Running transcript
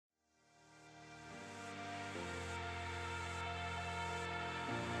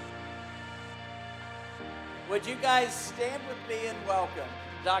Would you guys stand with me and welcome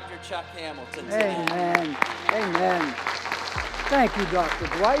Dr. Chuck Hamilton today? Amen. Amen. Thank you, Dr.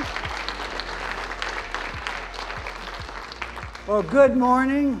 Dwight. Well, good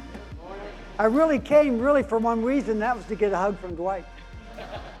morning. I really came for one reason, that was to get a hug from Dwight.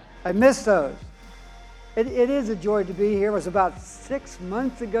 I miss those. It is a joy to be here. It was about 6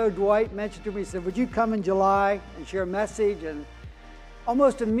 months ago, Dwight mentioned to me, he said, would you come in July and share a message? And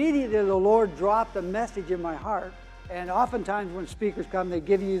almost immediately, the Lord dropped a message in my heart. And oftentimes when speakers come, they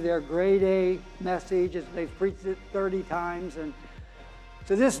give you their grade A message. They've preached it 30 times. And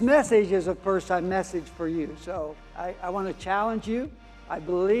so this message is a first-time message for you. So I want to challenge you. I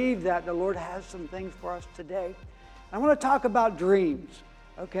believe that the Lord has some things for us today. I want to talk about dreams,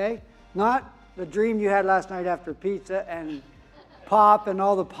 okay? Not the dream you had last night after pizza and pop and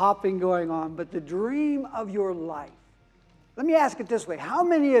all the popping going on, but the dream of your life. Let me ask it this way. How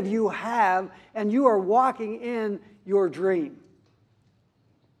many of you have and you are walking in your dream?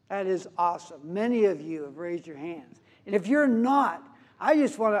 That is awesome. Many of you have raised your hands. And if you're not, I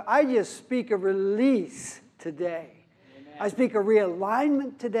just speak a release today. Amen. I speak a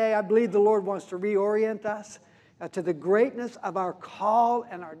realignment today. I believe the Lord wants to reorient us to the greatness of our call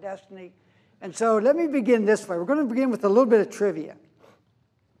and our destiny. And so let me begin this way. We're going to begin with a little bit of trivia.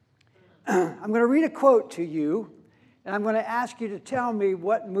 I'm going to read a quote to you, and I'm going to ask you to tell me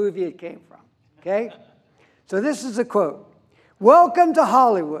what movie it came from, okay? So this is a quote. Welcome to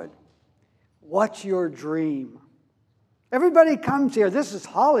Hollywood. What's your dream? Everybody comes here. This is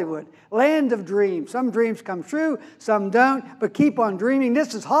Hollywood, land of dreams. Some dreams come true, some don't, but keep on dreaming.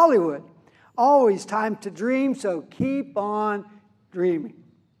 This is Hollywood. Always time to dream, so keep on dreaming.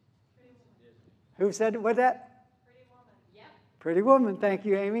 Who said what that? Pretty Woman. Yep. Pretty Woman. Thank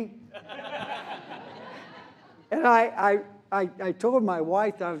you, Amy. And I told my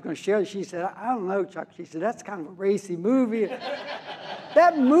wife that I was going to share it. She said, I don't know, Chuck. She said, that's kind of a racy movie.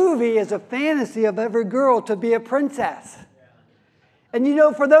 That movie is a fantasy of every girl to be a princess. And you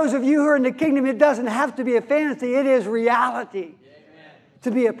know, for those of you who are in the kingdom, it doesn't have to be a fantasy. It is reality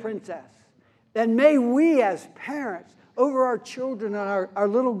to be a princess. And may we as parents, over our children and our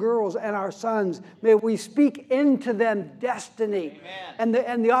little girls and our sons, may we speak into them destiny and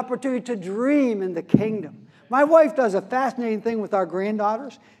the opportunity to dream in the kingdom. My wife does a fascinating thing with our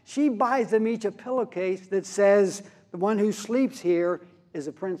granddaughters. She buys them each a pillowcase that says, the one who sleeps here is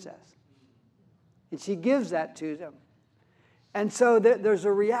a princess. And she gives that to them. And so there's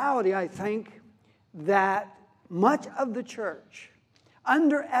a reality, I think, that much of the church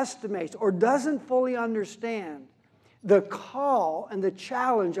underestimates or doesn't fully understand the call and the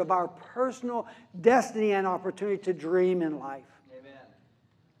challenge of our personal destiny and opportunity to dream in life. Amen.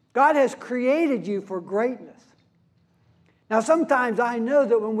 God has created you for greatness. Now, sometimes I know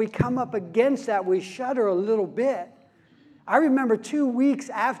that when we come up against that, we shudder a little bit. I remember 2 weeks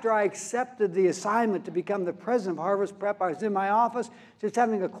after I accepted the assignment to become the president of Harvest Prep, I was in my office just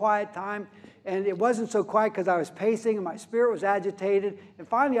having a quiet time. And it wasn't so quiet because I was pacing and my spirit was agitated. And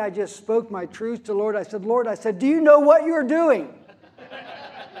finally, I just spoke my truth to the Lord. I said, Lord, do you know what you're doing?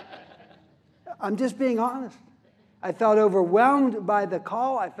 I'm just being honest. I felt overwhelmed by the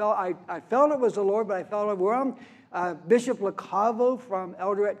call. I felt it was the Lord, but I felt overwhelmed. Bishop Lacavo from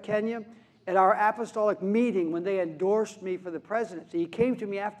Eldoret, Kenya, at our apostolic meeting when they endorsed me for the presidency, he came to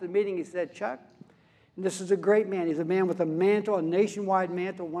me after the meeting. He said, Chuck, and this is a great man. He's a man with a mantle, a nationwide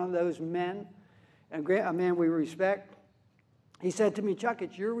mantle, one of those men, and a man we respect. He said to me, Chuck,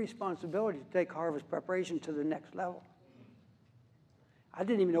 it's your responsibility to take Harvest Preparation to the next level. I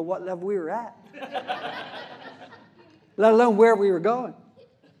didn't even know what level we were at, let alone where we were going.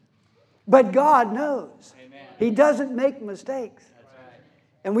 But God knows. Amen. He doesn't make mistakes. That's right.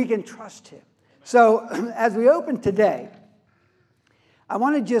 And we can trust Him. So as we open today, I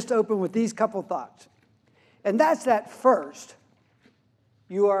want to just open with these couple thoughts. And that's that first,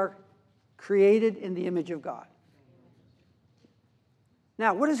 you are created in the image of God.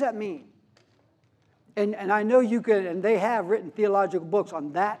 Now, what does that mean? And I know you can, and they have written theological books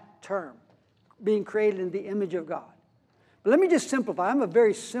on that term, being created in the image of God. But let me just simplify. I'm a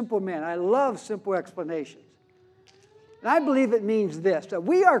very simple man. I love simple explanations. And I believe it means this, that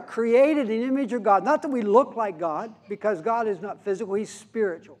we are created in the image of God. Not that we look like God, because God is not physical, He's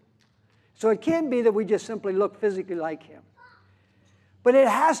spiritual. So it can't be that we just simply look physically like Him. But it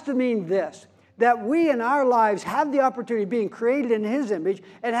has to mean this, that we in our lives have the opportunity of being created in His image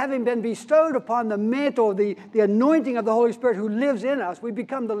and having been bestowed upon the mantle, the anointing of the Holy Spirit who lives in us. We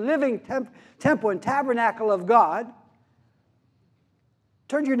become the living temple and tabernacle of God.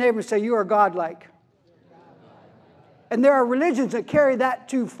 Turn to your neighbor and say, you are God-like. And there are religions that carry that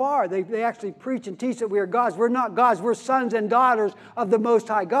too far. They actually preach and teach that we are gods. We're not gods. We're sons and daughters of the Most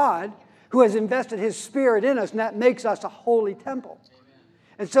High God who has invested His Spirit in us, and that makes us a holy temple.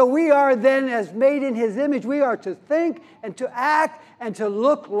 And so we are then, as made in His image, we are to think and to act and to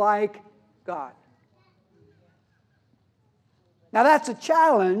look like God. Now that's a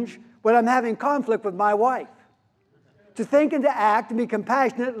challenge when I'm having conflict with my wife. To think and to act and be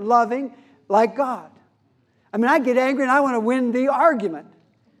compassionate and loving like God. I mean, I get angry and I want to win the argument.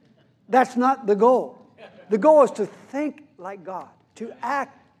 That's not the goal. The goal is to think like God, to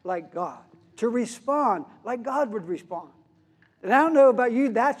act like God, to respond like God would respond. And I don't know about you,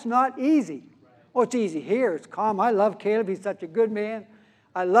 that's not easy. Oh, it's easy here. It's calm. I love Caleb. He's such a good man.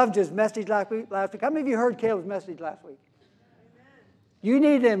 I loved his message last week. How many of you heard Caleb's message last week? You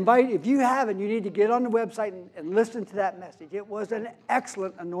need to invite, if you haven't, you need to get on the website and listen to that message. It was an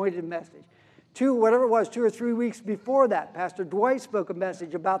excellent anointed message. 2 or 3 weeks before that, Pastor Dwight spoke a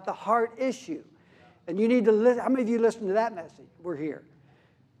message about the heart issue. And you need to listen. How many of you listened to that message? We're here.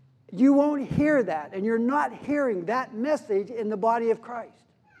 You won't hear that, and you're not hearing that message in the body of Christ.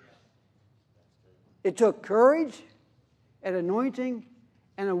 It took courage and anointing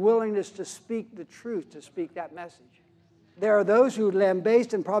and a willingness to speak the truth, to speak that message. There are those who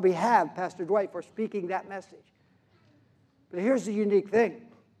lambaste and probably have Pastor Dwight for speaking that message. But here's the unique thing,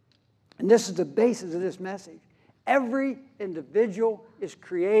 and this is the basis of this message. Every individual is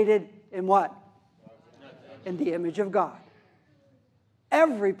created in what? In the image of God.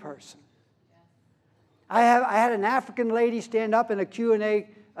 Every person. I had an African lady stand up in a Q&A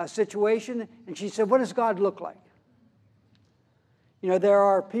situation, and she said, what does God look like? You know, there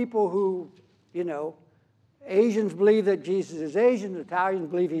are people who, you know, Asians believe that Jesus is Asian, Italians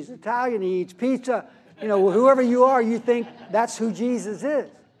believe He's Italian, He eats pizza. You know, whoever you are, you think that's who Jesus is.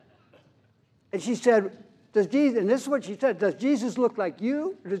 And she said, does Jesus, and this is what she said, does Jesus look like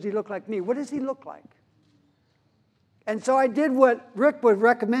you, or does He look like me? What does He look like? And so I did what Rick was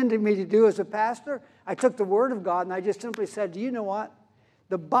recommending me to do as a pastor. I took the Word of God and I just simply said, do you know what?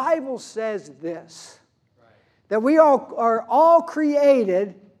 The Bible says this, that we all are all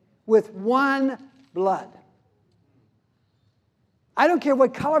created with one blood. I don't care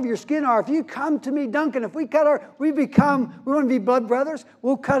what color of your skin are. If you come to me, Duncan, if we want to be blood brothers,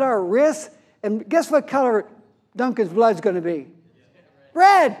 we'll cut our wrists. And guess what color Duncan's blood's going to be?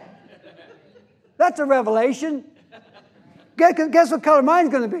 Red. That's a revelation. Guess what color mine's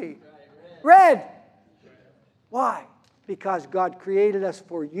going to be? Red. Why? Because God created us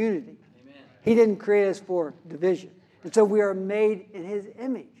for unity. He didn't create us for division. And so we are made in His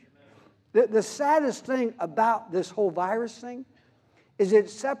image. The saddest thing about this whole virus thing is it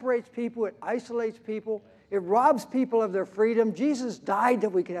separates people, it isolates people, it robs people of their freedom. Jesus died that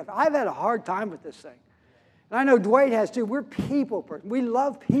we could have. I've had a hard time with this thing. And I know Dwight has too. We're people. We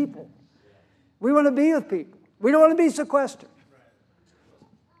love people. We want to be with people. We don't want to be sequestered.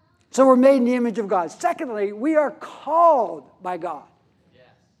 So we're made in the image of God. Secondly, we are called by God.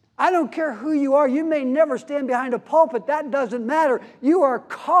 I don't care who you are. You may never stand behind a pulpit. That doesn't matter. You are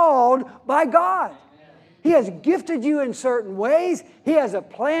called by God. He has gifted you in certain ways. He has a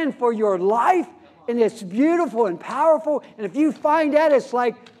plan for your life, and it's beautiful and powerful. And if you find that, it's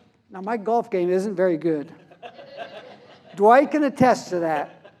like, now my golf game isn't very good. Dwight can attest to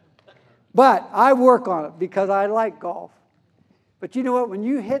that. But I work on it because I like golf. But you know what? When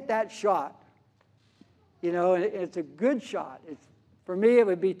you hit that shot, you know, it's a good shot. For me, it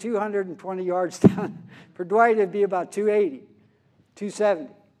would be 220 yards down. For Dwight, it would be about 280, 270.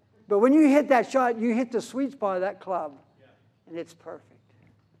 But when you hit that shot, you hit the sweet spot of that club, and it's perfect.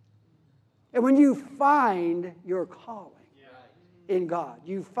 And when you find your calling in God,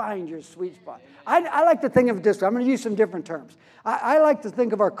 you find your sweet spot. I like to think of it this way. I'm going to use some different terms. I like to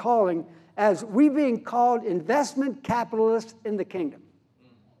think of our calling as we being called investment capitalists in the kingdom.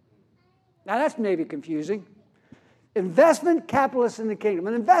 Now, that's maybe confusing. Investment capitalists in the kingdom.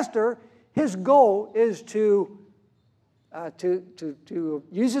 An investor, his goal is to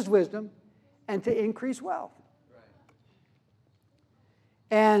use his wisdom and to increase wealth.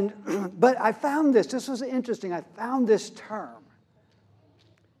 But I found this was interesting. I found this term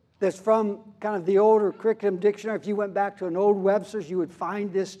that's from kind of the older curriculum dictionary. If you went back to an old Webster's, you would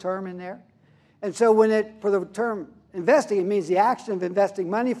find this term in there. And so for the term investing, it means the action of investing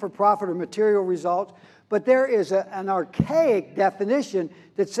money for profit or material results. But there is an archaic definition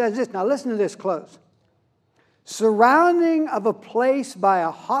that says this. Now listen to this close. Surrounding of a place by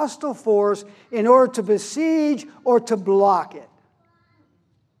a hostile force in order to besiege or to block it.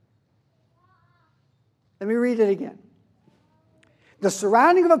 Let me read it again. The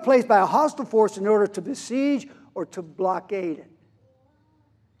surrounding of a place by a hostile force in order to besiege or to blockade it.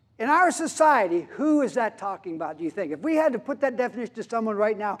 In our society, who is that talking about, do you think? If we had to put that definition to someone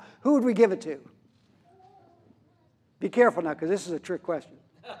right now, who would we give it to? Be careful now, because this is a trick question.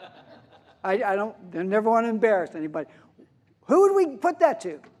 I never want to embarrass anybody. Who would we put that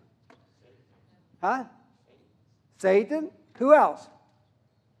to? Huh? Satan? Who else?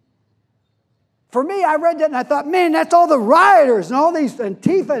 For me, I read that and I thought, man, that's all the rioters and all these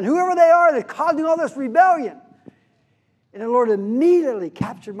Antifa and whoever they are that are causing all this rebellion. And the Lord immediately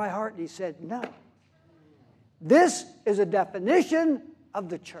captured my heart and He said, no. This is a definition of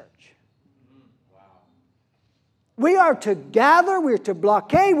the church. We are to gather, we're to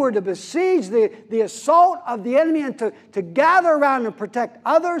blockade, we're to besiege the assault of the enemy and to gather around and protect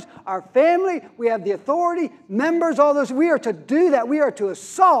others, our family. We have the authority, members, all those. We are to do that. We are to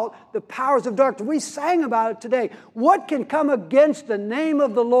assault the powers of darkness. We sang about it today. What can come against the name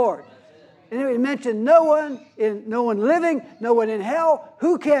of the Lord? And we mentioned no one living, no one in hell.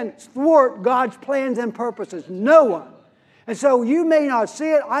 Who can thwart God's plans and purposes? No one. And so you may not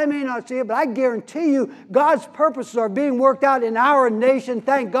see it, I may not see it, but I guarantee you God's purposes are being worked out in our nation,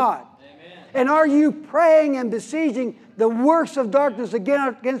 thank God. Amen. And are you praying and besieging the works of darkness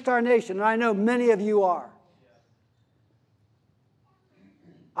against our nation? And I know many of you are.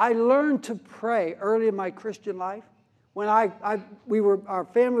 I learned to pray early in my Christian life when our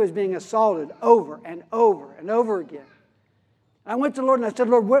family was being assaulted over and over and over again. I went to the Lord and I said,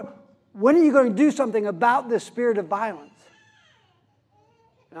 Lord, when are you going to do something about this spirit of violence?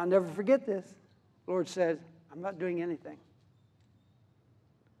 And I'll never forget this. The Lord said, I'm not doing anything.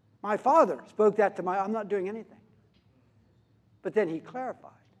 My father spoke that to I'm not doing anything. But then He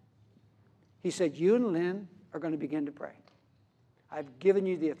clarified. He said, you and Lynn are going to begin to pray. I've given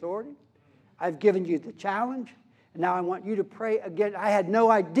you the authority. I've given you the challenge. And now I want you to pray again. I had no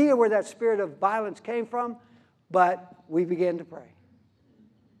idea where that spirit of violence came from, but we began to pray.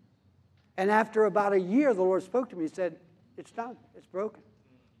 And after about a year, the Lord spoke to me and said, it's done. It's broken.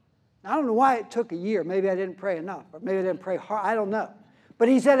 Now, I don't know why it took a year. Maybe I didn't pray enough, or maybe I didn't pray hard. I don't know. But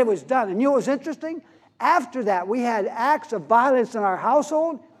He said it was done. And you know what was interesting? After that, we had acts of violence in our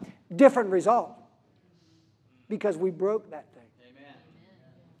household, different result. Because we broke that thing. Amen.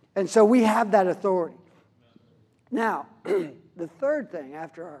 And so we have that authority. Now, the third thing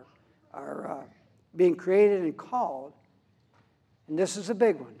after our being created and called, and this is a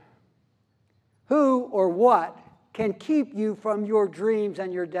big one. Who or what can keep you from your dreams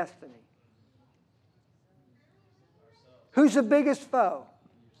and your destiny? Who's the biggest foe?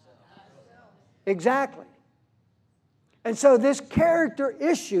 Exactly. And so this character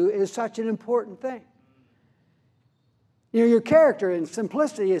issue is such an important thing. You know, your character in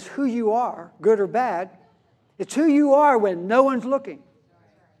simplicity is who you are, good or bad. It's who you are when no one's looking.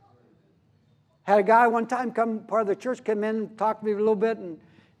 Had a guy one time part of the church come in and talk to me a little bit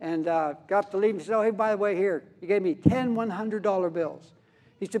and got up to leave. He said, oh, hey, by the way, here. He gave me 10 $100 bills.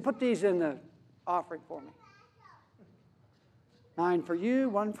 He said, put these in the offering for me. 9 for you,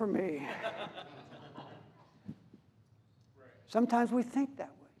 1 for me. Sometimes we think that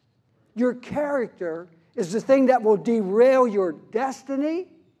way. Your character is the thing that will derail your destiny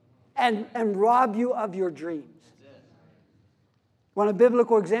and rob you of your dreams. Want a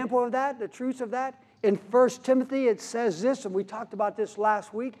biblical example of that, the truth of that? In 1 Timothy, it says this, and we talked about this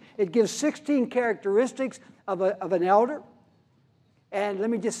last week. It gives 16 characteristics of an elder. And let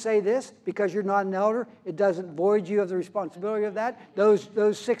me just say this, because you're not an elder, it doesn't void you of the responsibility of that.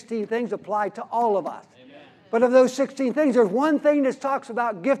 Those 16 things apply to all of us. Amen. But of those 16 things, there's one thing that talks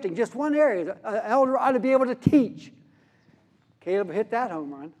about gifting, just one area. An elder ought to be able to teach. Caleb hit that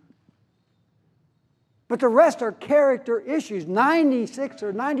home run. But the rest are character issues. 96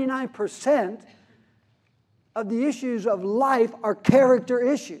 or 99% of the issues of life are character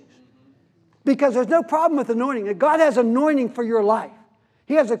issues. Because there's no problem with anointing. God has anointing for your life.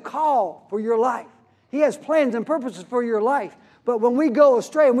 He has a call for your life. He has plans and purposes for your life. But when we go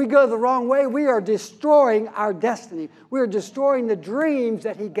astray and we go the wrong way, we are destroying our destiny. We are destroying the dreams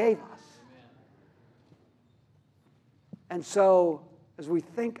that He gave us. And so, as we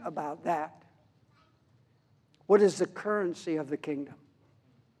think about that, what is the currency of the kingdom?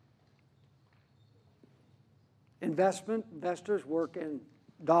 Investors work in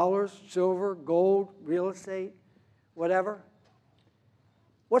dollars, silver, gold, real estate, whatever.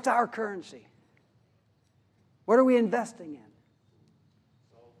 What's our currency? What are we investing in?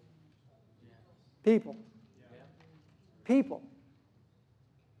 People. People.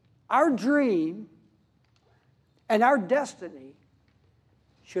 Our dream and our destiny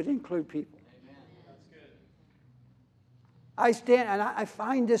should include people. I stand, and I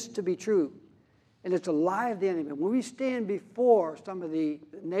find this to be true. And it's a lie of the enemy. When we stand before some of the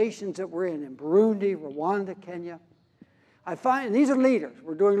nations that we're in Burundi, Rwanda, Kenya, I find, and these are leaders.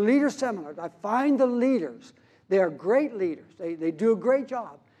 We're doing leader seminars. I find the leaders, they are great leaders. They do a great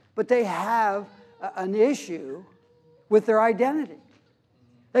job. But they have an issue with their identity.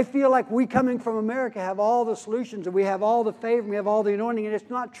 They feel like we coming from America have all the solutions and we have all the favor and we have all the anointing, and it's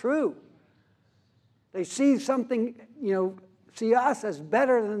not true. They see something, see us as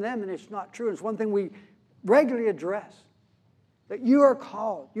better than them, and it's not true. It's one thing we regularly address, that you are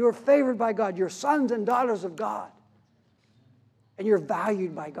called, you are favored by God, you're sons and daughters of God, and you're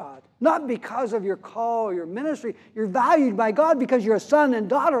valued by God. Not because of your call or your ministry, you're valued by God because you're a son and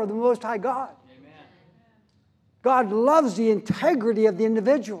daughter of the Most High God. Amen. God loves the integrity of the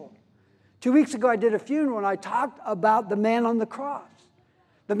individual. 2 weeks ago I did a funeral and I talked about the man on the cross.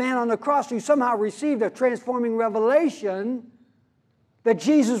 The man on the cross who somehow received a transforming revelation that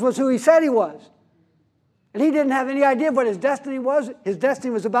Jesus was who he said he was. And he didn't have any idea what his destiny was. His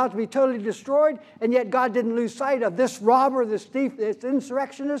destiny was about to be totally destroyed, and yet God didn't lose sight of this robber, this thief, this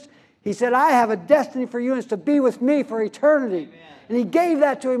insurrectionist. He said, I have a destiny for you, and it's to be with me for eternity. Amen. And he gave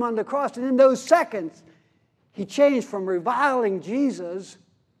that to him on the cross, and in those seconds, he changed from reviling Jesus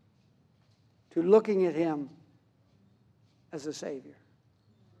to looking at him as a Savior.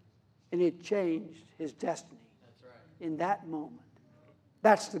 And it changed his destiny. That's right. In that moment.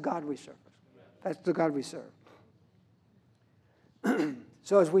 That's the God we serve. That's the God we serve.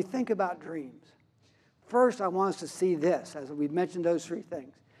 So as we think about dreams, first I want us to see this, as we've mentioned those three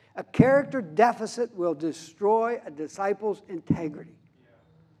things. A character deficit will destroy a disciple's integrity.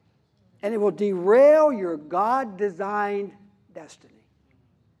 And it will derail your God-designed destiny.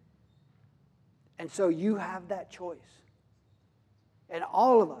 And so you have that choice. And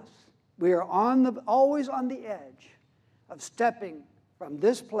all of us, we are always on the edge of stepping from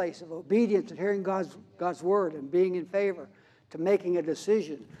this place of obedience and hearing God's word and being in favor to making a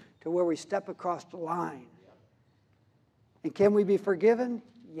decision to where we step across the line. And can we be forgiven?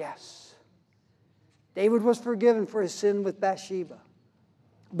 Yes. David was forgiven for his sin with Bathsheba.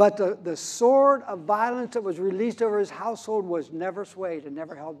 But the sword of violence that was released over his household was never swayed and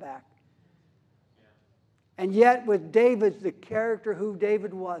never held back. And yet with David, the character who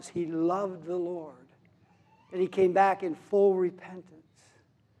David was, he loved the Lord. And he came back in full repentance.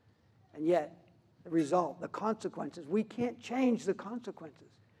 And yet, the result, the consequences, we can't change the consequences.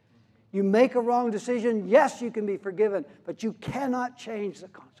 You make a wrong decision, yes, you can be forgiven, but you cannot change the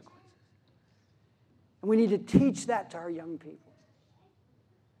consequences. And we need to teach that to our young people.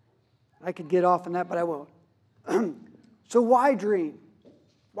 I could get off on that, but I won't. So why dream?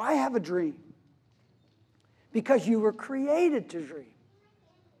 Why have a dream? Because you were created to dream.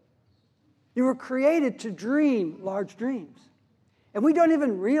 You were created to dream large dreams. And we don't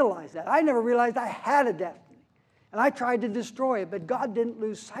even realize that. I never realized I had a destiny. And I tried to destroy it, but God didn't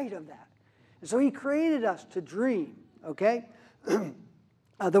lose sight of that. And so he created us to dream, okay?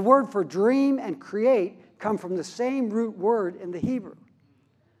 The word for dream and create come from the same root word in the Hebrew.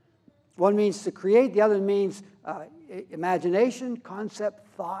 One means to create, the other means imagination, concept,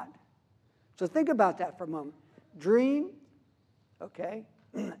 thought. So think about that for a moment. Dream, okay,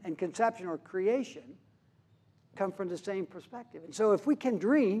 and conception or creation come from the same perspective. And so if we can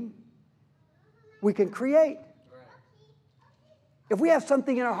dream, we can create. If we have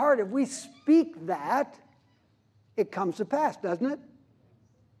something in our heart, if we speak that, it comes to pass, doesn't it?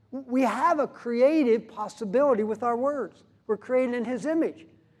 We have a creative possibility with our words. We're created in his image.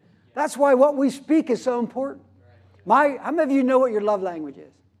 That's why what we speak is so important. How many of you know what your love language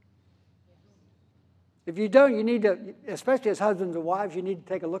is? If you don't, you need to, especially as husbands and wives, you need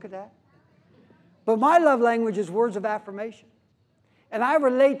to take a look at that. But my love language is words of affirmation. And I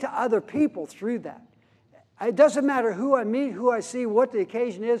relate to other people through that. It doesn't matter who I meet, who I see, what the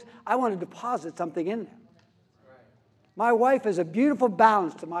occasion is. I want to deposit something in them. My wife is a beautiful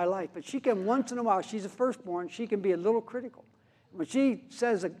balance to my life, but she can once in a while, she's a firstborn, she can be a little critical. When she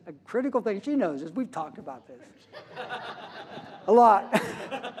says a critical thing, she knows this. We've talked about this a lot.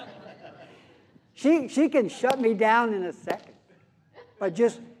 She can shut me down in a second. But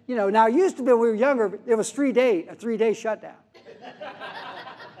just, now it used to be when we were younger, it was a 3-day shutdown.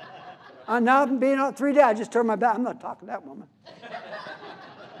 Now being on 3 days, I just turn my back. I'm not talking to that woman.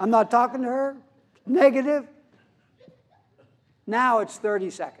 I'm not talking to her. Negative. Now it's 30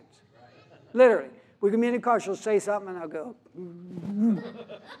 seconds. Literally. We can be in the car, she'll say something, and I'll go.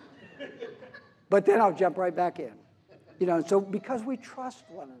 But then I'll jump right back in. So because we trust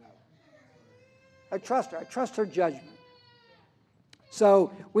one another. I trust her. I trust her judgment.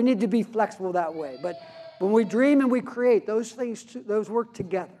 So we need to be flexible that way. But when we dream and we create, those things, those work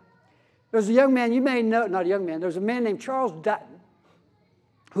together. There's a young man, you may know, not a young man, there's a man named Charles Dutton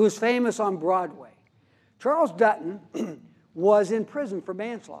who is famous on Broadway. Charles Dutton was in prison for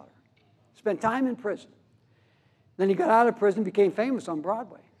manslaughter, spent time in prison. Then he got out of prison, became famous on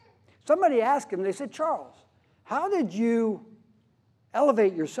Broadway. Somebody asked him, they said, Charles, how did you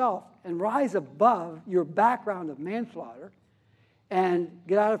elevate yourself and rise above your background of manslaughter and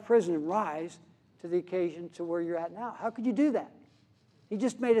get out of prison and rise to the occasion to where you're at now? How could you do that? He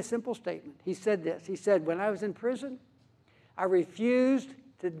just made a simple statement. He said this. He said, when I was in prison, I refused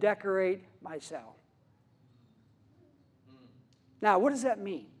to decorate my cell. Now, what does that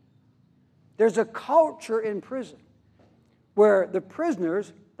mean? There's a culture in prison where the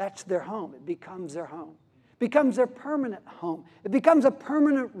prisoners, that's their home. It becomes their home. It becomes their permanent home. It becomes a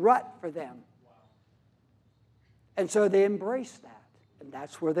permanent rut for them. And so they embrace that, and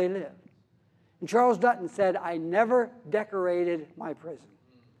that's where they live. And Charles Dutton said, I never decorated my prison.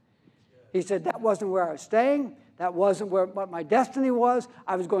 He said, that wasn't where I was staying. That wasn't what my destiny was.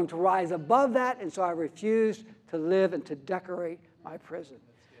 I was going to rise above that, and so I refused to live and to decorate my prison.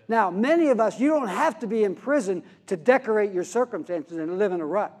 Now, many of us, you don't have to be in prison to decorate your circumstances and live in a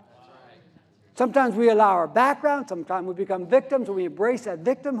rut. Sometimes we allow our background. Sometimes we become victims, and we embrace that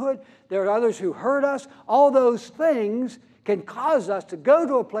victimhood. There are others who hurt us. All those things can cause us to go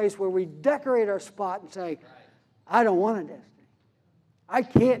to a place where we decorate our spot and say, I don't want a destiny. I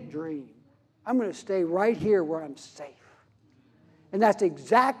can't dream. I'm going to stay right here where I'm safe. And that's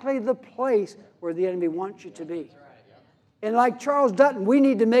exactly the place where the enemy wants you to be. And like Charles Dutton, we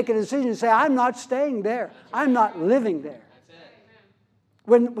need to make a decision and say, I'm not staying there. I'm not living there.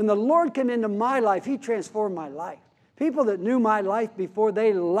 When the Lord came into my life, He transformed my life. People that knew my life before,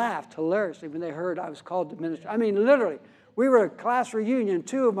 they laughed hilariously when they heard I was called to ministry. I mean, literally, we were at a class reunion.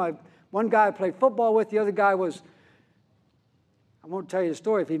 One guy I played football with, the other guy was, I won't tell you the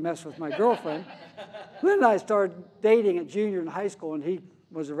story if he messed with my girlfriend. Lynn and I started dating at junior in high school, and he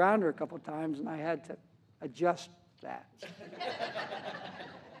was around her a couple of times, and I had to adjust that.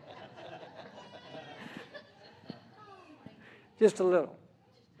 Just a little.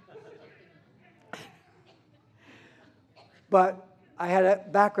 But I had a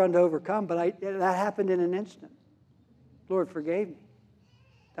background to overcome, but that happened in an instant. The Lord forgave me.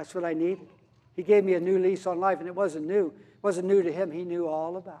 That's what I needed. He gave me a new lease on life, and it wasn't new. It wasn't new to Him. He knew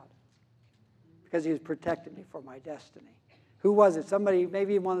all about it because He was protecting me for my destiny. Who was it? Somebody,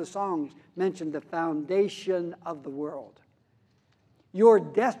 maybe in one of the songs, mentioned the foundation of the world. Your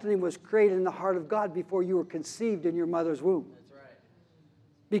destiny was created in the heart of God before you were conceived in your mother's womb. That's right.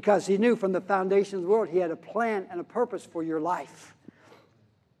 Because He knew from the foundation of the world He had a plan and a purpose for your life.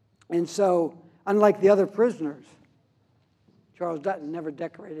 And so, unlike the other prisoners, Charles Dutton never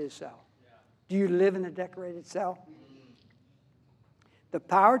decorated his cell. Yeah. Do you live in a decorated cell? Mm-hmm. The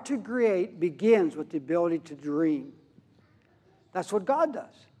power to create begins with the ability to dream. That's what God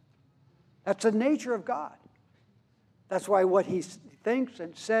does. That's the nature of God. That's why what He thinks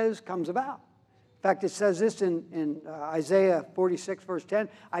and says comes about. In fact, it says this in Isaiah 46, verse 10,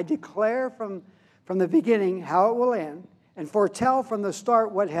 I declare from the beginning how it will end, and foretell from the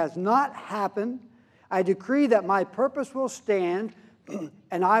start what has not happened. I decree that my purpose will stand,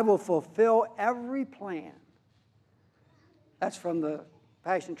 and I will fulfill every plan. That's from the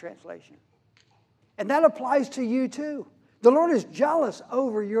Passion Translation. And that applies to you too. The Lord is jealous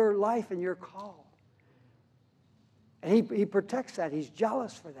over your life and your call. And He protects that. He's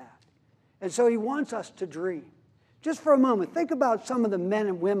jealous for that. And so He wants us to dream. Just for a moment, think about some of the men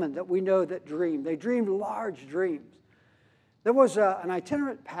and women that we know that dream. They dreamed large dreams. There was an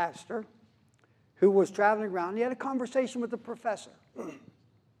itinerant pastor who was traveling around. He had a conversation with a professor. And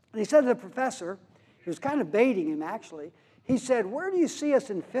he said to the professor, he was kind of baiting him actually, he said, where do you see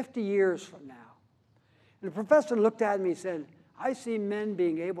us in 50 years from now? And the professor looked at me and said, I see men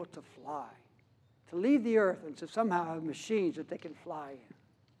being able to fly, to leave the earth and to somehow have machines that they can fly in.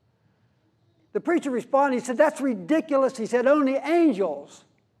 The preacher responded, he said, that's ridiculous. He said, only angels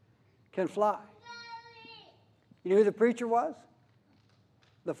can fly. You know who the preacher was?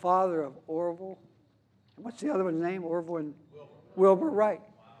 The father of Orville. And what's the other one's name? Orville and Wilbur Wright.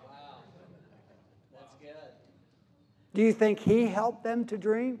 Wow. That's good. Do you think he helped them to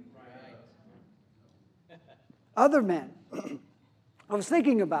dream? Right. Other men. I was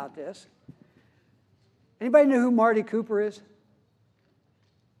thinking about this. Anybody know who Marty Cooper is?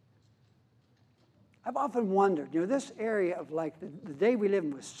 I've often wondered, this area of like the day we live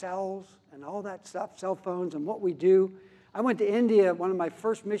in with cells and all that stuff, cell phones and what we do. I went to India, one of my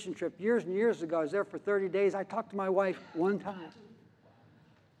first mission trips years and years ago. I was there for 30 days. I talked to my wife one time.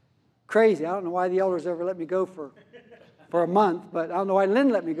 Crazy. I don't know why the elders ever let me go for for a month, but I don't know why Lynn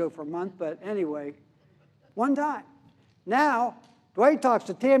let me go for a month, but anyway, one time. Now, Dwight talks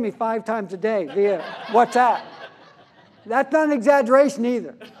to Tammy 5 times a day via WhatsApp. That's not an exaggeration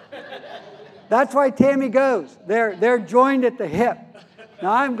either. That's why Tammy goes. They're joined at the hip.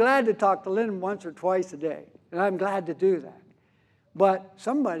 Now, I'm glad to talk to Lynn once or twice a day, and I'm glad to do that. But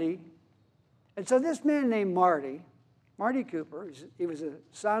somebody, and so this man named Marty Cooper, he was a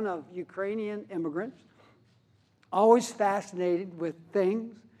son of Ukrainian immigrants, always fascinated with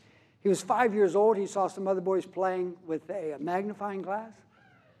things. He was 5 years old. He saw some other boys playing with a magnifying glass.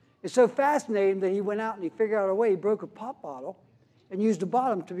 It's so fascinating that he went out and he figured out a way. He broke a pop bottle and used the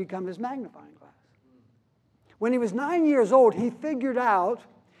bottom to become his magnifying glass. When he was 9 years old, he figured out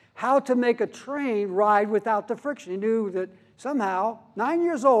how to make a train ride without the friction. He knew that somehow, 9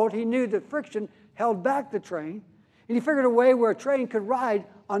 years old, he knew that friction held back the train, and he figured a way where a train could ride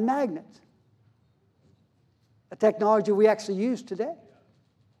on magnets, a technology we actually use today.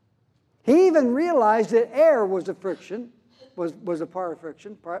 He even realized that air was a friction, was a part of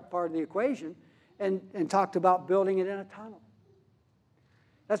friction, part of the equation, and talked about building it in a tunnel.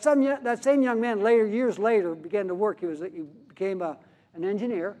 That same young man years later began to work. He became an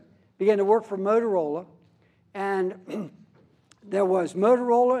engineer, began to work for Motorola, and there was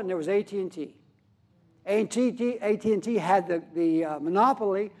Motorola and there was AT&T. AT&T had the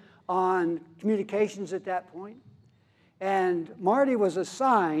monopoly on communications at that point, and Marty was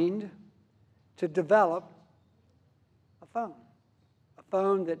assigned to develop a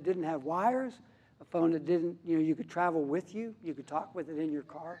phone that didn't have wires, a phone that didn't, you could travel with you, you could talk with it in your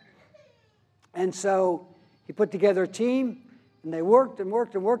car. And so he put together a team, and they worked and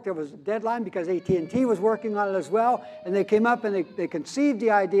worked and worked. There was a deadline because AT&T was working on it as well, and they came up and they conceived the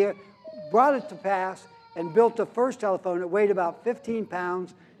idea, brought it to pass, and built the first telephone. It weighed about 15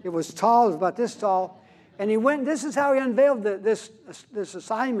 pounds. It was tall, it was about this tall. And he went, this is how he unveiled this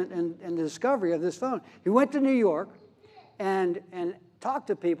assignment and the discovery of this phone. He went to New York and talked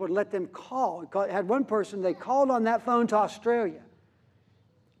to people and let them call. He had one person, they called on that phone to Australia.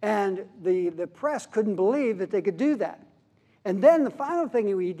 And the press couldn't believe that they could do that. And then the final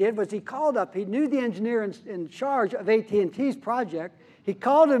thing he did was he called up, he knew the engineer in charge of AT&T's project. He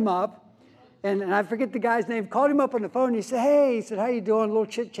called him up, and I forget the guy's name, called him up on the phone, and he said, hey, he said, how you doing? A little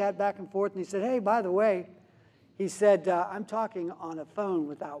chit-chat back and forth. And he said, hey, by the way, he said, I'm talking on a phone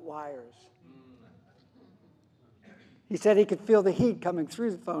without wires. He said he could feel the heat coming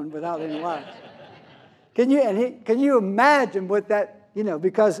through the phone without any wires. Can you imagine what that,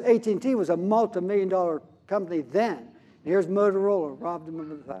 because AT&T was a multi-million-dollar company then. And here's Motorola, robbed them of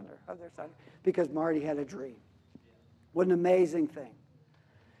their thunder, because Marty had a dream. What an amazing thing.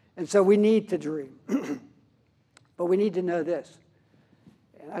 And so we need to dream. But we need to know this.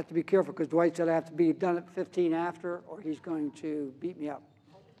 And I have to be careful because Dwight said I have to be done at 15 after or he's going to beat me up.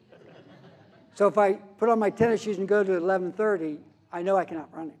 So if I put on my tennis shoes and go to 11:30, I know I can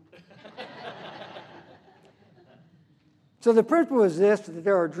outrun him. So the principle is this, that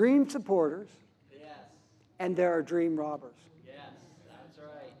there are dream supporters and there are dream robbers. Yes, that's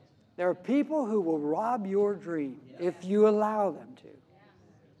right. There are people who will rob your dream if you allow them to.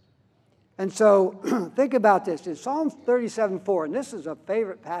 And so think about this. In Psalm 37:4, and this is a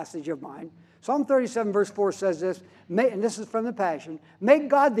favorite passage of mine, Psalm 37 verse 4 says this, and this is from the Passion, make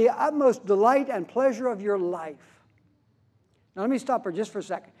God the utmost delight and pleasure of your life. Now let me stop for just for a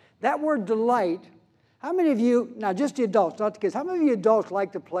second. That word delight, how many of you, now just the adults, not the kids, how many of you adults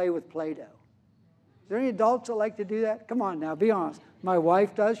like to play with Play-Doh? Is there any adults that like to do that? Come on now, be honest. My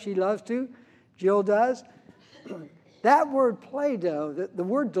wife does, she loves to. Jill does. That word Play-Doh, the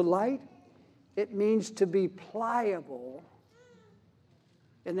word delight, it means to be pliable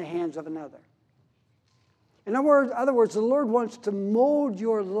in the hands of another. In other words, the Lord wants to mold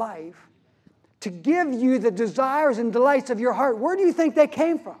your life to give you the desires and delights of your heart. Where do you think they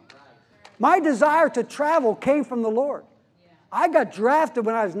came from? My desire to travel came from the Lord. I got drafted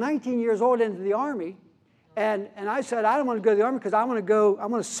when I was 19 years old into the Army, and I said, I don't want to go to the Army because I want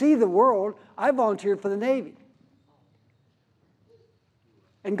to see the world. I volunteered for the Navy.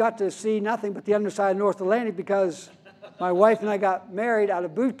 And got to see nothing but the underside of North Atlantic because my wife and I got married out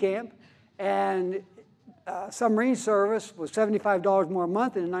of boot camp, and submarine service was $75 more a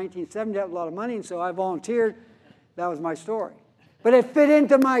month, and in 1970 that was a lot of money, and so I volunteered. That was my story. But it fit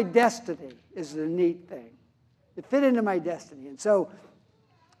into my destiny is the neat thing. It fit into my destiny. And so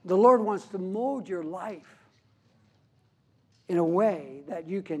the Lord wants to mold your life in a way that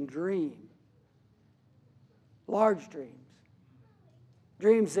you can dream. Large dreams.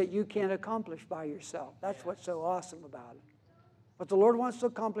 Dreams that you can't accomplish by yourself. That's what's so awesome about it. What the Lord wants to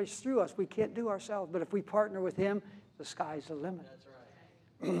accomplish through us, we can't do ourselves. But if we partner with Him, the sky's the limit. That's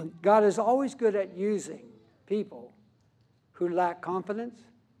right. God is always good at using people who lack confidence,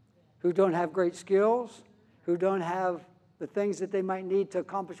 who don't have great skills, who don't have the things that they might need to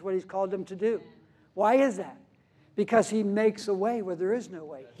accomplish what He's called them to do. Why is that? Because He makes a way where there is no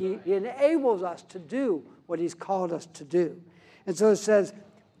way. He enables us to do what He's called us to do. And so it says,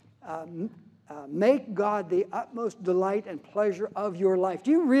 make God the utmost delight and pleasure of your life.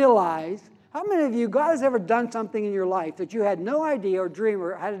 Do you realize, how many of you, God has ever done something in your life that you had no idea or dream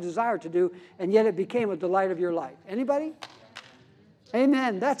or had a desire to do, and yet it became a delight of your life? Anybody?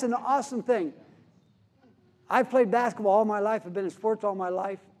 Amen. That's an awesome thing. I've played basketball all my life. I've been in sports all my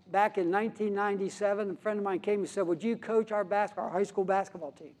life. Back in 1997, a friend of mine came and said, would you coach our high school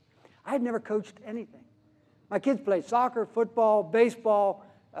basketball team? I had never coached anything. My kids played soccer, football, baseball,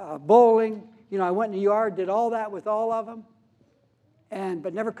 bowling. You know, I went in the yard, did all that with all of them,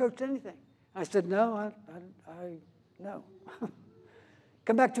 but never coached anything. I said, no, no.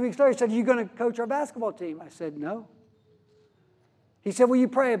 Come back 2 weeks later, he said, are you going to coach our basketball team? I said, no. He said, will you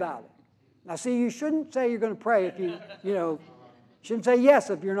pray about it? Now, see, you shouldn't say you're going to pray if you shouldn't say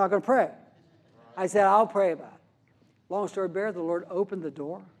yes if you're not going to pray. I said, I'll pray about it. Long story short, the Lord opened the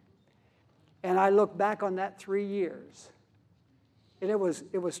door. And I look back on that 3 years. And it was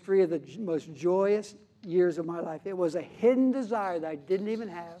 3 of the most joyous years of my life. It was a hidden desire that I didn't even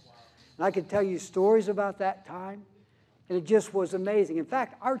have. And I could tell you stories about that time. And it just was amazing. In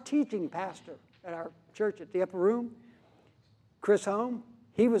fact, our teaching pastor at our church at the upper room, Chris Home,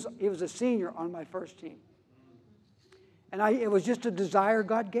 he was a senior on my first team. And it was just a desire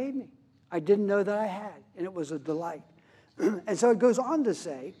God gave me. I didn't know that I had, and it was a delight. And so it goes on to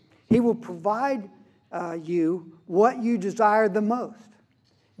say, He will provide you what you desire the most.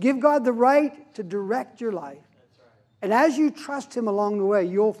 Give God the right to direct your life. That's right. And as you trust Him along the way,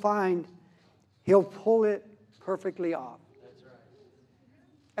 you'll find He'll pull it perfectly off. That's right.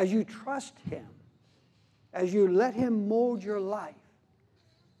 As you trust Him, as you let Him mold your life,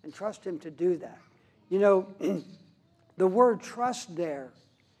 and trust Him to do that. You know, the word trust there,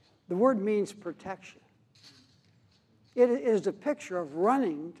 the word means protection. It is a picture of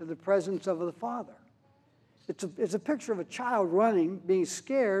running to the presence of the Father. It's a picture of a child running, being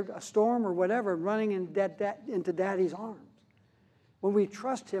scared, a storm or whatever, running into Daddy's arms. When we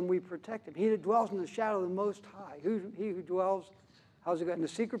trust Him, we protect Him. He that dwells in the shadow of the Most High, he who dwells, how's it go? In the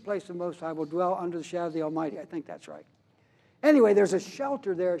secret place of the Most High will dwell under the shadow of the Almighty. I think that's right. Anyway, there's a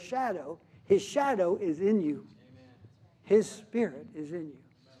shelter there, a shadow. His shadow is in you. Amen. His Spirit is in you.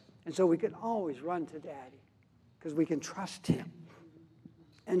 And so we can always run to Daddy because we can trust Him.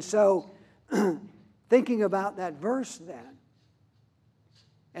 And so thinking about that verse then,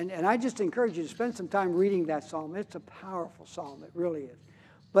 and I just encourage you to spend some time reading that psalm. It's a powerful psalm. It really is.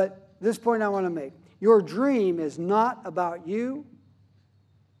 But this point I want to make. Your dream is not about you.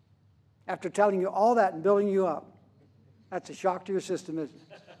 After telling you all that and building you up. That's a shock to your system, isn't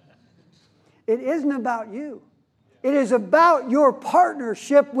it? It isn't about you. It is about your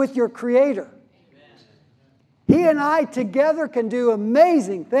partnership with your Creator. He and I together can do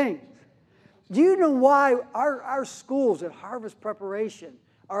amazing things. Do you know why our schools at Harvest Preparation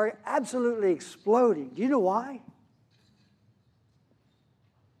are absolutely exploding? Do you know why?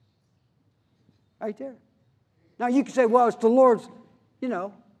 Right there. Now you can say, well, it's the Lord's,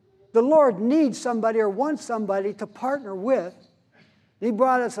 the Lord needs somebody or wants somebody to partner with. He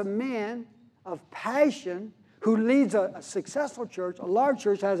brought us a man of passion who leads a successful church, a large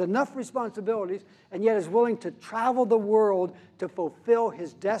church, has enough responsibilities, and yet is willing to travel the world to fulfill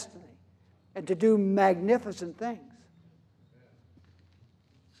his destiny and to do magnificent things.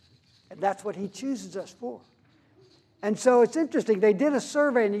 And that's what he chooses us for. And so it's interesting. They did a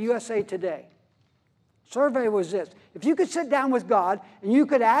survey in the USA Today. Survey was this. If you could sit down with God and you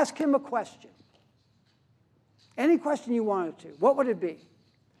could ask Him a question, any question you wanted to, what would it be?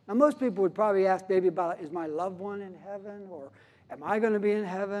 Now, most people would probably ask maybe about, is my loved one in heaven? Or am I going to be in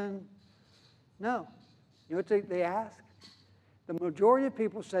heaven? No. You know what they asked? The majority of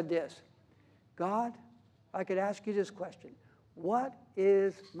people said this. God, I could ask you this question. What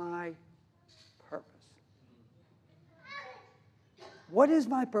is my purpose? What is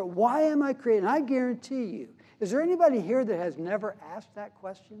my purpose? Why am I created? And I guarantee you, is there anybody here that has never asked that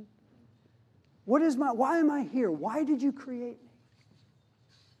question? Why am I here? Why did you create me?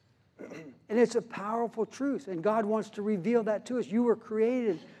 And it's a powerful truth, and God wants to reveal that to us. You were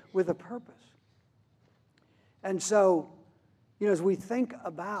created with a purpose. And so, as we think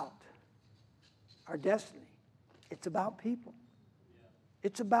about our destiny, it's about people.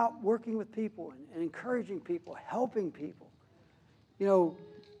 It's about working with people and encouraging people, helping people.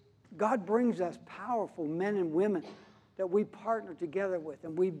 God brings us powerful men and women that we partner together with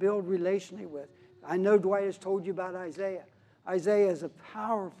and we build relationally with. I know Dwight has told you about Isaiah. Isaiah is a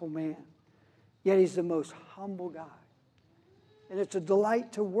powerful man, yet he's the most humble guy. And it's a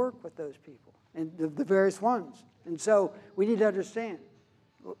delight to work with those people and the various ones. And so we need to understand.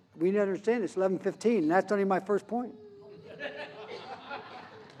 We need to understand it's 11:15, and that's only my first point.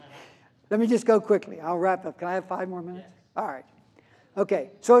 Let me just go quickly. I'll wrap up. Can I have 5 more minutes? All right.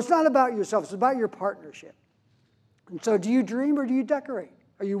 Okay, so it's not about yourself. It's about your partnership. And so do you dream or do you decorate?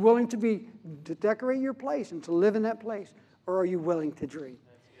 Are you willing to decorate your place and to live in that place? Or are you willing to dream?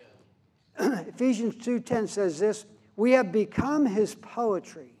 Ephesians 2:10 says this, we have become his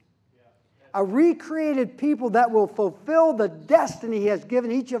poetry, a recreated people that will fulfill the destiny he has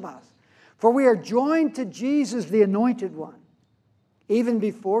given each of us. For we are joined to Jesus, the Anointed One. Even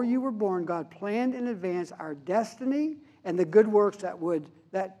before you were born, God planned in advance our destiny and the good works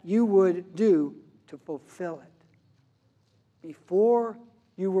that you would do to fulfill it. Before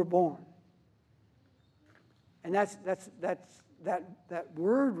you were born. And that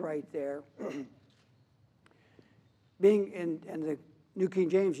word right there, being in the New King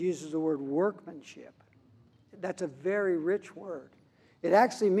James uses the word workmanship. That's a very rich word. It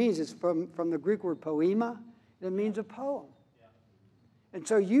actually means, it's from the Greek word poema, it means a poem. Yeah. And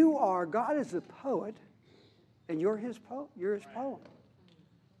so God is the poet, and you're his poem.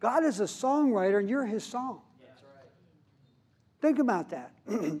 God is a songwriter, and you're his song. Yeah. That's right. Think about that.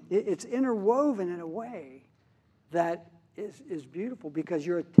 It's interwoven in a way that is beautiful because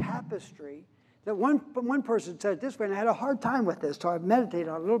you're a tapestry. That one person said it this way, and I had a hard time with this, so I meditated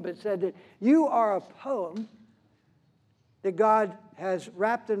on it a little bit, said that you are a poem that God has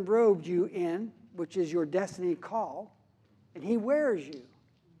wrapped and robed you in, which is your destiny call, and he wears you.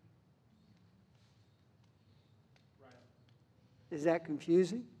 Right. Is that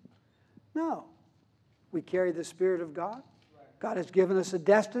confusing? No. We carry the Spirit of God. Right. God has given us a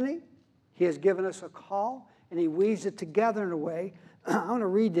destiny. He has given us a call, and he weaves it together in a way. I want to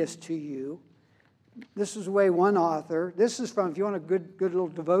read this to you. This is the way one author, this is from, if you want a good little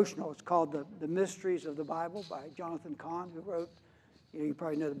devotional, it's called The Mysteries of the Bible by Jonathan Cahn, who wrote, you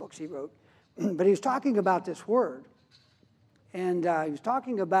probably know the books he wrote. But he was talking about this word. And he was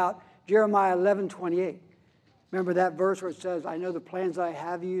talking about Jeremiah 11:28. Remember that verse where it says, I know the plans I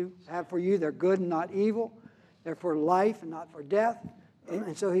have for you, they're good and not evil. They're for life and not for death.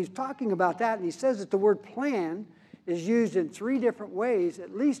 And so he's talking about that, and he says that the word plan is used in 3 different ways,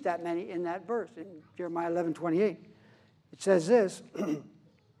 at least that many in that verse, in Jeremiah 11:28. It says this,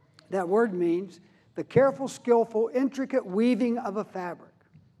 that word means the careful, skillful, intricate weaving of a fabric.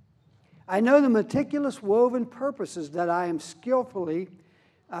 I know the meticulous woven purposes that I am skillfully,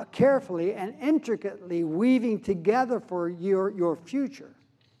 carefully, and intricately weaving together for your future.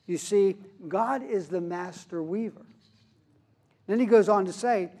 You see, God is the master weaver. Then he goes on to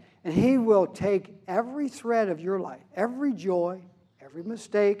say, and he will take every thread of your life, every joy, every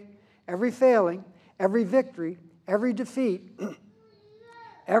mistake, every failing, every victory, every defeat,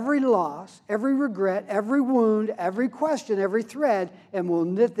 every loss, every regret, every wound, every question, every thread, and will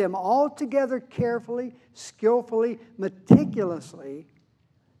knit them all together carefully, skillfully, meticulously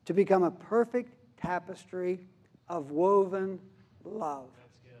to become a perfect tapestry of woven love.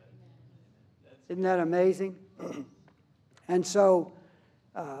 Isn't that amazing? And so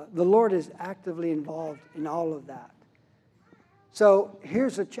the Lord is actively involved in all of that. So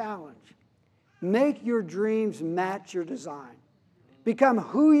here's a challenge. Make your dreams match your design. Become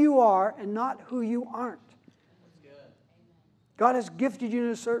who you are and not who you aren't. God has gifted you in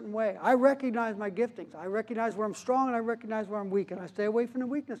a certain way. I recognize my giftings. I recognize where I'm strong and I recognize where I'm weak. And I stay away from the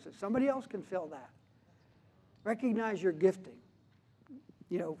weaknesses. Somebody else can fill that. Recognize your gifting.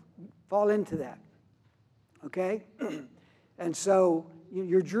 Fall into that. Okay? And so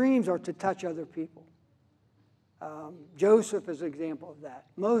your dreams are to touch other people. Joseph is an example of that.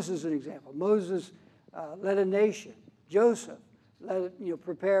 Moses is an example. Moses led a nation. Joseph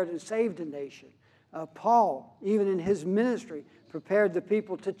prepared and saved a nation. Paul, even in his ministry, prepared the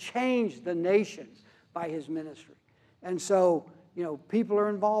people to change the nation by his ministry. And so, people are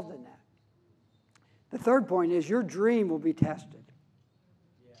involved in that. The third point is your dream will be tested.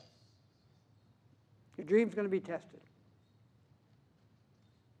 Yes. Your dream's going to be tested.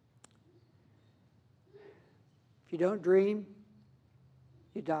 If you don't dream,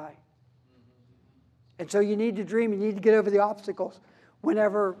 you die. And so you need to dream. You need to get over the obstacles.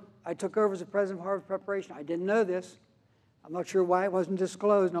 Whenever I took over as the president of Harvest Preparation, I didn't know this. I'm not sure why it wasn't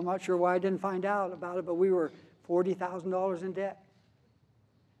disclosed, and I'm not sure why I didn't find out about it, but we were $40,000 in debt.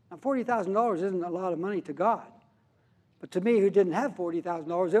 Now, $40,000 isn't a lot of money to God. But to me, who didn't have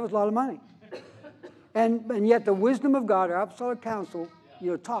 $40,000, it was a lot of money. And yet the wisdom of God, our apostolic council,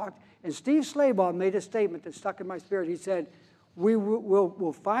 talked. And Steve Slabaugh made a statement that stuck in my spirit. He said,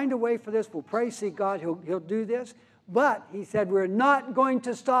 we'll find a way for this. We'll pray, seek God. He'll do this. But he said, we're not going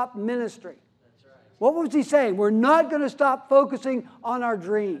to stop ministry. That's right. What was he saying? We're not going to stop focusing on our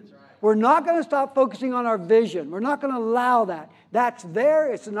dream. Right. We're not going to stop focusing on our vision. We're not going to allow that. That's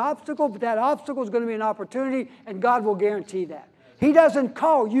there. It's an obstacle, but that obstacle is going to be an opportunity, and God will guarantee that. He doesn't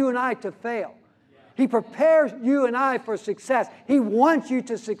call you and I to fail. He prepares you and I for success. He wants you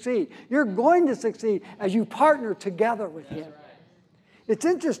to succeed. You're going to succeed as you partner together with Him. It's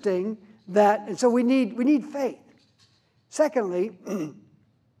interesting that, and so we need faith. Secondly,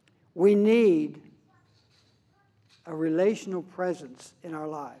 we need a relational presence in our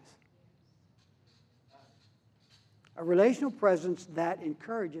lives. A relational presence that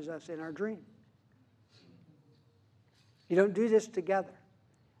encourages us in our dream. You don't do this together.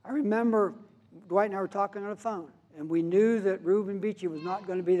 I remember Dwight and I were talking on the phone, and we knew that Reuben Beachy was not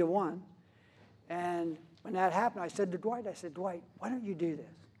going to be the one. And when that happened, I said to Dwight, Dwight, why don't you do this?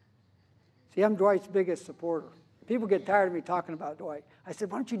 See, I'm Dwight's biggest supporter. People get tired of me talking about Dwight. I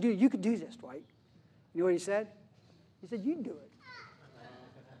said, why don't you do it? You could do this, Dwight. You know what he said? He said, you can do it.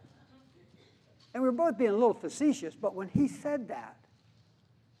 And we were both being a little facetious, but when he said that,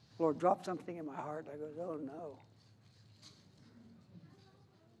 the Lord dropped something in my heart. I go, oh, no.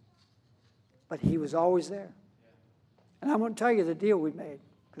 But he was always there. And I won't tell you the deal we made,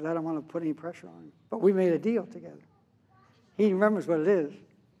 because I don't want to put any pressure on him. But we made a deal together. He remembers what it is.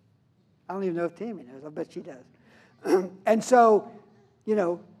 I don't even know if Tammy knows. I bet she does. And so,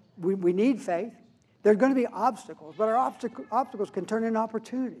 we need faith. There are going to be obstacles, but our obstacles can turn into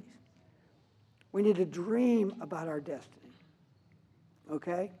opportunities. We need to dream about our destiny.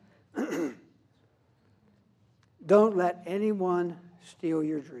 Okay? Don't let anyone steal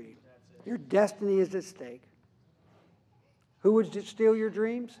your dream. Your destiny is at stake. Who would steal your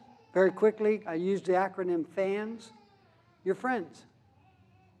dreams? Very quickly, I use the acronym FANS. Your friends.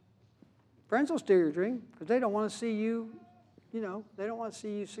 Friends will steal your dream because they don't want to see you, they don't want to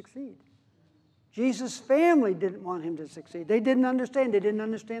see you succeed. Jesus' family didn't want him to succeed. They didn't understand. They didn't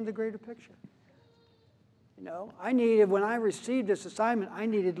understand the greater picture. When I received this assignment, I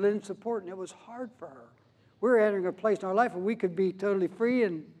needed Lynn's support, and it was hard for her. We were entering a place in our life where we could be totally free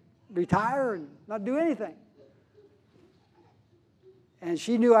and retire and not do anything. And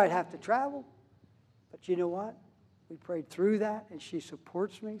she knew I'd have to travel. But you know what? We prayed through that, and she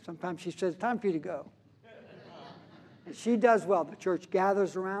supports me. Sometimes she says, time for you to go. And she does well. The church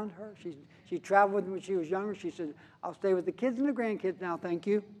gathers around her. She traveled with me when she was younger. She said, I'll stay with the kids and the grandkids now, thank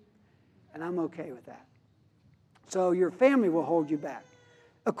you. And I'm okay with that. So your family will hold you back.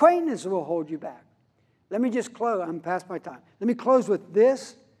 Acquaintances will hold you back. Let me just close. I'm past my time. Let me close with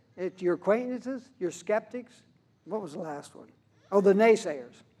this. It's your acquaintances, your skeptics. What was the last one? Oh, the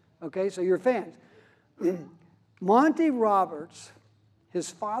naysayers. Okay, so your fans. Monty Roberts, his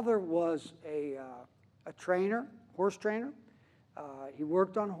father was a trainer, horse trainer. He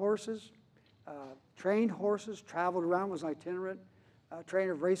worked on horses, trained horses, traveled around, was an itinerant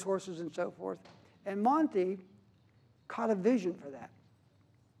trainer of race horses and so forth. And Monty caught a vision for that.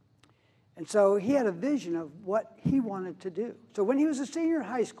 And so he had a vision of what he wanted to do. So when he was a senior in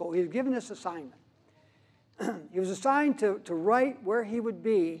high school, he was given this assignment. He was assigned to write where he would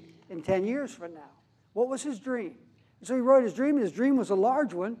be in 10 years from now. What was his dream? And so he wrote his dream, and his dream was a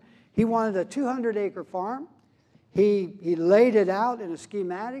large one. He wanted a 200-acre farm. He laid it out in a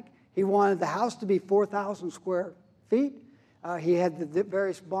schematic. He wanted the house to be 4,000 square feet. He had the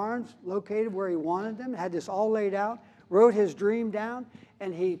various barns located where he wanted them, had this all laid out, wrote his dream down,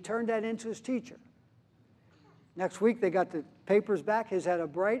 and he turned that into his teacher. Next week, they got the papers back. His had a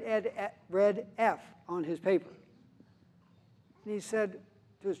bright red F on his paper. And he said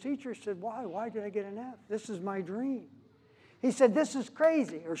to his teacher, he said, why? Why did I get an F? This is my dream. He said, this is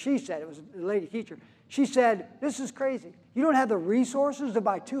crazy. Or she said, it was a lady teacher. She said, this is crazy. You don't have the resources to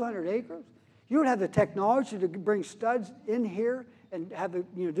buy 200 acres. You don't have the technology to bring studs in here and have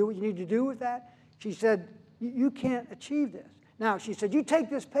do what you need to do with that. She said, you can't achieve this. Now, she said, you take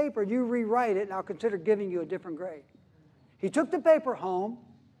this paper and you rewrite it, and I'll consider giving you a different grade. He took the paper home.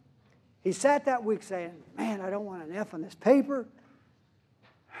 He sat that week saying, man, I don't want an F on this paper.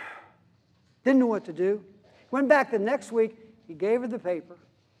 Didn't know what to do. Went back the next week. He gave her the paper.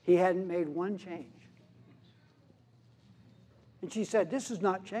 He hadn't made one change. And she said, this is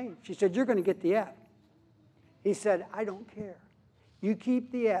not change. She said, you're going to get the F. He said, I don't care. You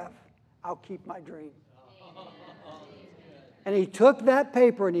keep the F. I'll keep my dream. And he took that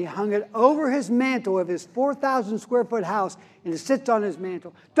paper and he hung it over his mantle of his 4,000 square foot house, and it sits on his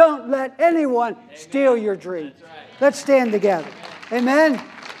mantle. Don't let anyone steal your dream. That's right. Let's stand together. Amen.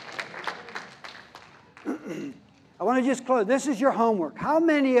 I want to just close. This is your homework. How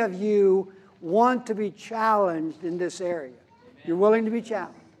many of you want to be challenged in this area? You're willing to be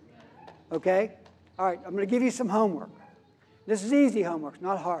challenged. Okay? All right, I'm going to give you some homework. This is easy homework,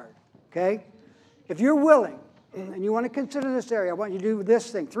 not hard. Okay? If you're willing and you want to consider this area, I want you to do this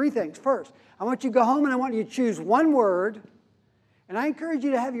thing. 3 things. First, I want you to go home and I want you to choose one word. And I encourage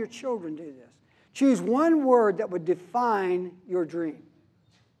you to have your children do this. Choose one word that would define your dream.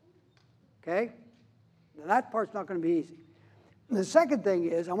 Okay? Now that part's not going to be easy. The second thing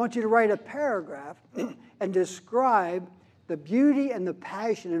is I want you to write a paragraph and describe the beauty and the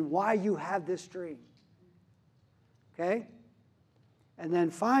passion and why you have this dream. Okay? And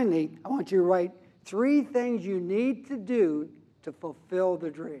then finally, I want you to write 3 things you need to do to fulfill the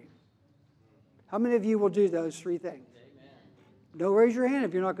dream. How many of you will do those 3 things? Amen. Don't raise your hand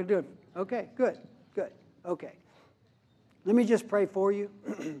if you're not going to do it. Okay, good. Okay. Let me just pray for you.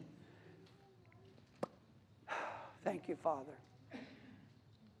 Thank you, Father.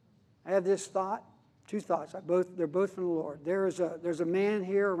 I have this thought, 2 thoughts. They're both from the Lord. There's a man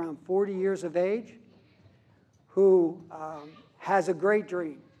here around 40 years of age who has a great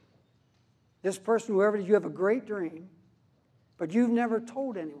dream. This person, whoever it is, you have a great dream, but you've never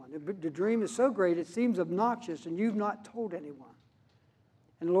told anyone. The dream is so great it seems obnoxious, and you've not told anyone.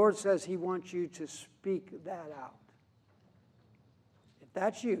 And the Lord says He wants you to speak that out. If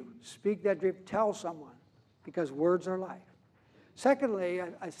that's you, speak that dream. Tell someone, because words are life. Secondly,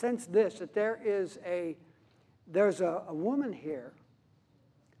 I sense this, that there's a woman here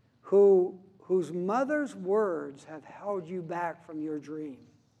whose mother's words have held you back from your dream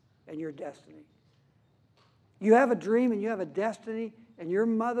and your destiny. You have a dream and you have a destiny, and your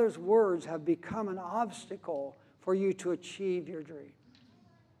mother's words have become an obstacle for you to achieve your dream.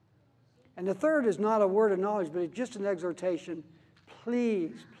 And the third is not a word of knowledge, but it's just an exhortation.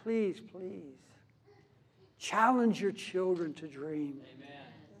 Please, please, please, challenge your children to dream. Amen.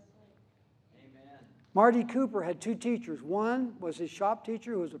 Amen. Marty Cooper had 2 teachers. One was his shop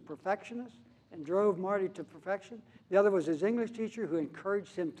teacher, who was a perfectionist and drove Marty to perfection. The other was his English teacher, who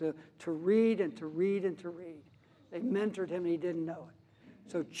encouraged him to read and to read and to read. They mentored him, and he didn't know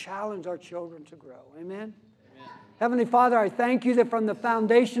it. So challenge our children to grow. Amen? Heavenly Father, I thank you that from the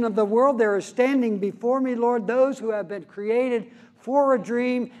foundation of the world there is standing before me, Lord, those who have been created for a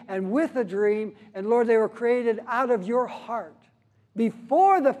dream and with a dream. And Lord, they were created out of your heart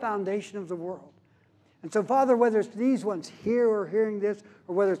before the foundation of the world. And so, Father, whether it's these ones here or hearing this,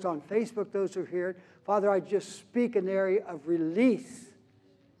 or whether it's on Facebook, those who hear it, Father, I just speak an area of release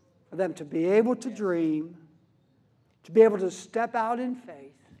for them to be able to dream, to be able to step out in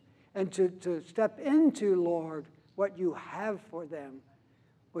faith, and to step into, Lord, what you have for them,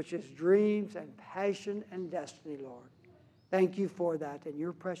 which is dreams and passion and destiny, Lord. Thank you for that in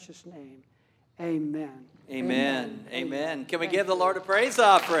your precious name. Amen. Amen. Amen. Can we give the Lord a praise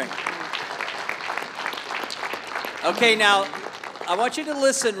offering? Okay, now, I want you to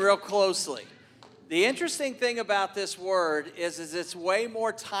listen real closely. The interesting thing about this word is it's way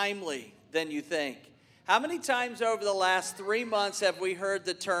more timely than you think. How many times over the last 3 months have we heard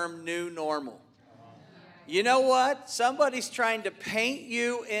the term new normal? You know what? Somebody's trying to paint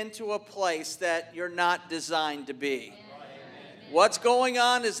you into a place that you're not designed to be. What's going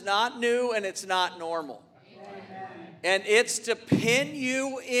on is not new and it's not normal. And it's to pin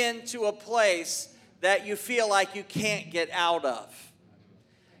you into a place that you feel like you can't get out of.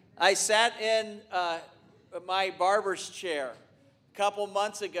 I sat in my barber's chair a couple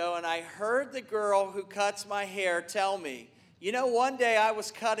months ago, and I heard the girl who cuts my hair tell me, you know, one day I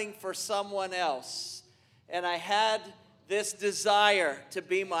was cutting for someone else, and I had this desire to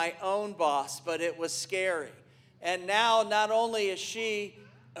be my own boss, but it was scary. And now not only is she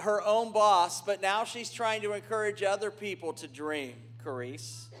her own boss, but now she's trying to encourage other people to dream,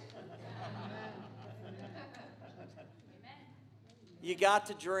 Carice. You got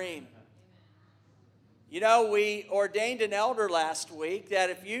to dream. You know, we ordained an elder last week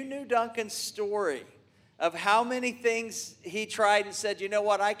that if you knew Duncan's story of how many things he tried and said, you know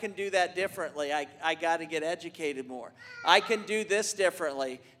what, I can do that differently. I got to get educated more. I can do this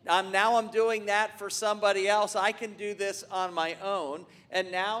differently. Now I'm doing that for somebody else. I can do this on my own.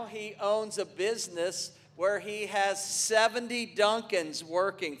 And now he owns a business where he has 70 Duncans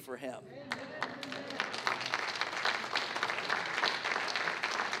working for him.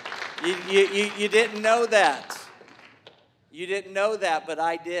 You didn't know that. You didn't know that, but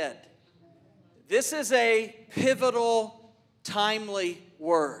I did. This is a pivotal timely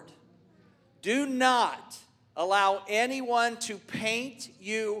word. Do not allow anyone to paint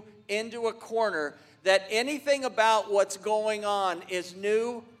you into a corner that anything about what's going on is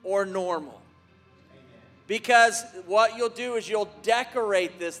new or normal. Because what you'll do is you'll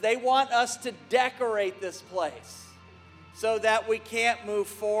decorate this. They want us to decorate this place so that we can't move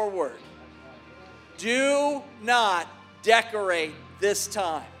forward. Do not decorate this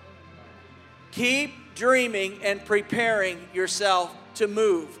time. Keep dreaming and preparing yourself to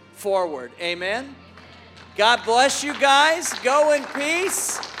move forward. Amen? God bless you guys. Go in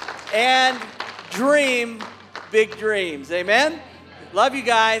peace and dream big dreams. Amen? Love you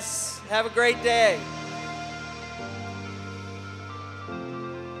guys. Have a great day.